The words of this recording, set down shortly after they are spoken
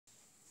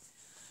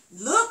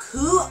Look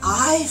who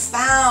I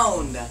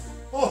found!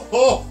 Ho,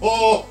 ho,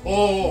 ho,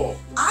 ho!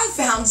 I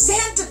found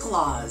Santa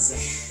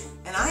Claus!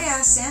 And I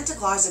asked Santa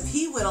Claus if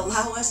he would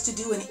allow us to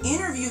do an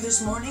interview this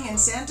morning, and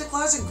Santa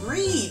Claus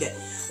agreed.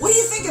 What do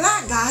you think of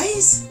that,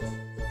 guys?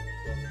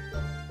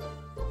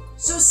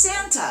 So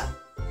Santa,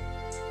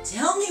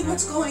 tell me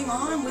what's going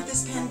on with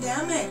this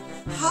pandemic.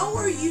 How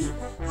are you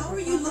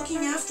looking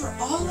after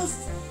all of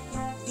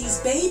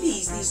these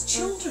babies, these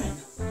children?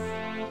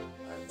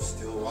 I'm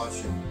still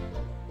watching.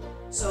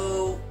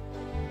 So,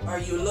 are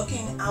you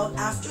looking out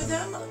after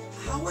them?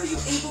 How are you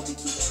able to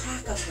keep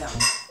track of them?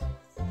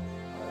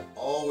 I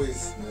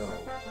always know.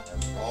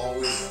 I'm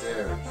always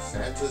there.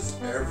 Santa's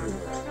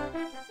everywhere.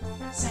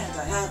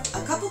 Santa, have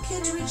a couple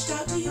kids reached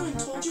out to you and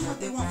told you what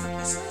they want for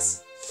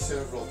Christmas?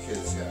 Several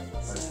kids have.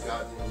 I've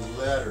gotten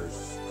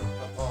letters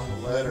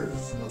upon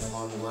letters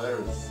upon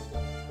letters.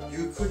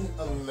 You couldn't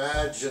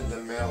imagine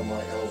the mail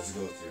my elves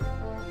go through.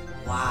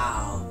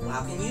 Wow.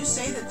 Wow. Can you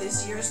say that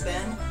this year's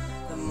been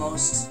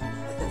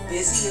the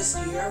busiest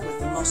year with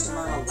the most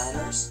amount of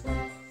letters?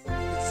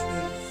 It's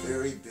been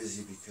very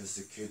busy because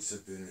the kids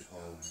have been at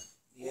home.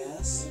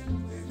 Yes.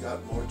 They've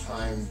got more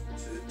time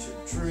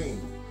to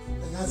dream.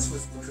 And that's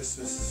what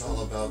Christmas is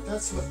all about.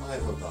 That's what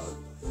I'm about.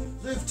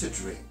 Live to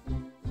dream.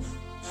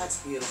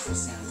 That's beautiful,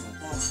 Santa.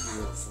 That's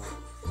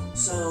beautiful.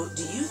 So,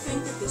 do you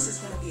think that this is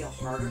going to be a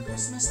harder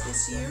Christmas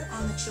this year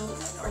on the children,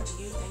 or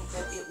do you think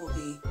that it will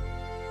be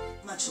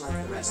much like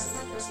the rest of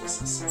the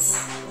Christmases?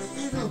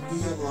 It'll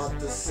be a lot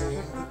the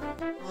same.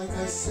 Like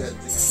I said,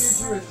 the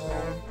kids are at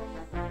home.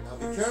 Now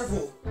be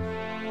careful.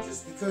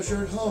 Just because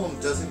you're at home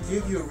doesn't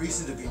give you a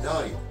reason to be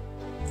naughty.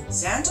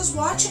 Santa's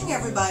watching,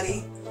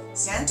 everybody.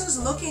 Santa's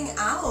looking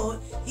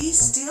out. He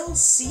still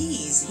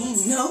sees.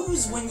 He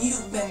knows when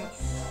you've been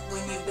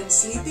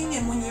sleeping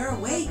and when you're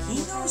awake. He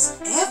knows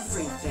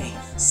everything.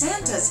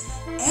 Santa's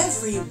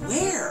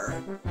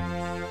everywhere.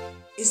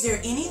 Is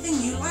there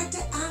anything you'd like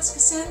to ask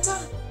Santa?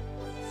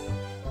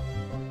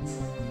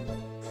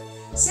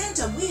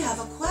 Santa, we have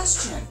a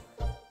question.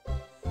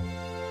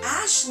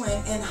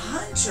 Ashlyn and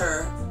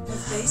Hunter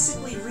have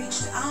basically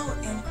reached out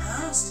and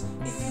asked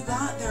if you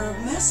got their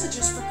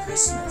messages for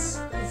Christmas.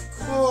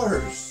 Of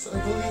course. I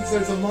believe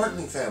they're the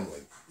Martin family.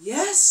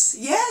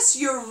 Yes,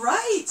 you're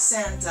right,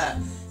 Santa.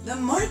 The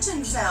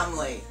Martin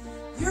family.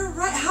 You're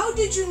right. How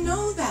did you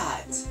know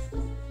that?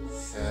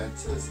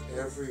 Santa's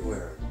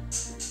everywhere.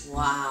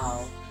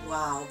 Wow,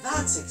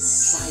 that's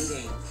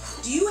exciting.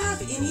 Do you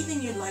have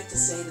anything you'd like to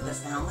say to the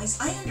families?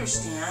 I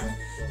understand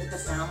that the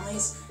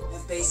families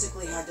have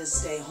basically had to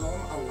stay home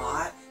a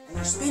lot and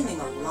they're spending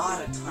a lot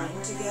of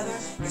time together.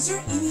 Is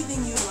there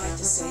anything you'd like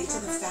to say to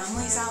the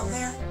families out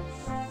there?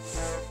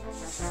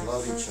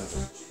 Love each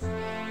other.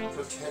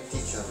 Protect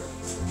each other.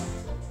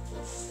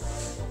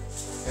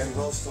 And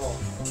most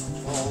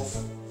all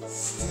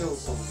still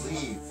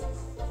believe.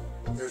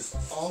 There's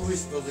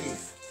always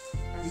belief.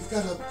 We've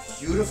got a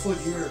beautiful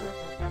year.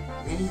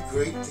 Many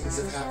great things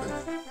have happened.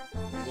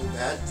 Many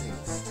bad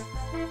things.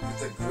 But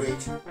the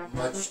great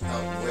much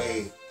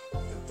outweigh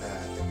the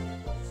bad.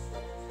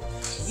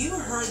 You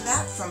heard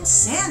that from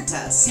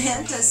Santa.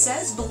 Santa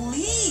says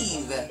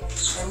believe.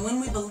 And when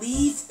we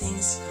believe,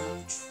 things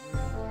come true.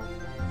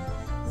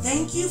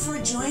 Thank you for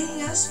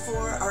joining us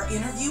for our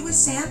interview with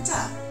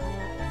Santa.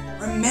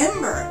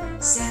 Remember,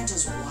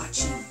 Santa's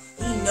watching.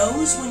 He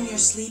knows when you're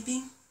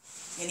sleeping,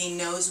 and he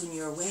knows when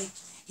you're awake.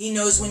 He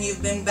knows when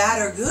you've been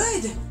bad or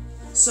good.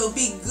 So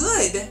be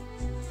good.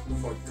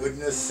 For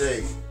goodness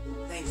sake.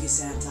 Thank you,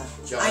 Santa.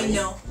 Johnny, I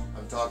know.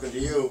 I'm talking to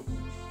you.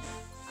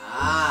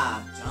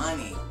 Ah,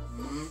 Johnny.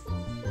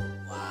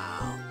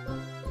 Wow.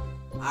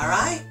 All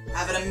right.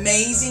 Have an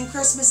amazing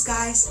Christmas,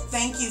 guys.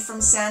 Thank you from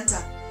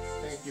Santa.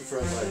 Thank you for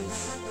inviting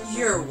me.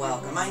 You're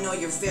welcome. I know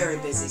you're very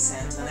busy,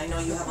 Santa, and I know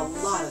you have a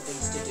lot of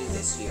things to do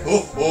this year. Ho,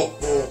 ho,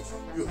 ho.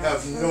 You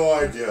have no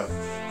idea.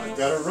 I've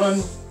got to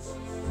run.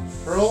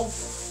 Pearl,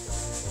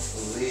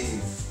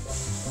 believe.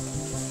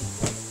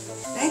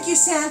 Thank you,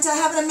 Santa.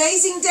 Have an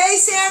amazing day,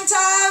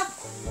 Santa.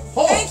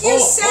 Ho, Thank you, ho,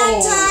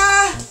 Santa.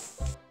 Ho.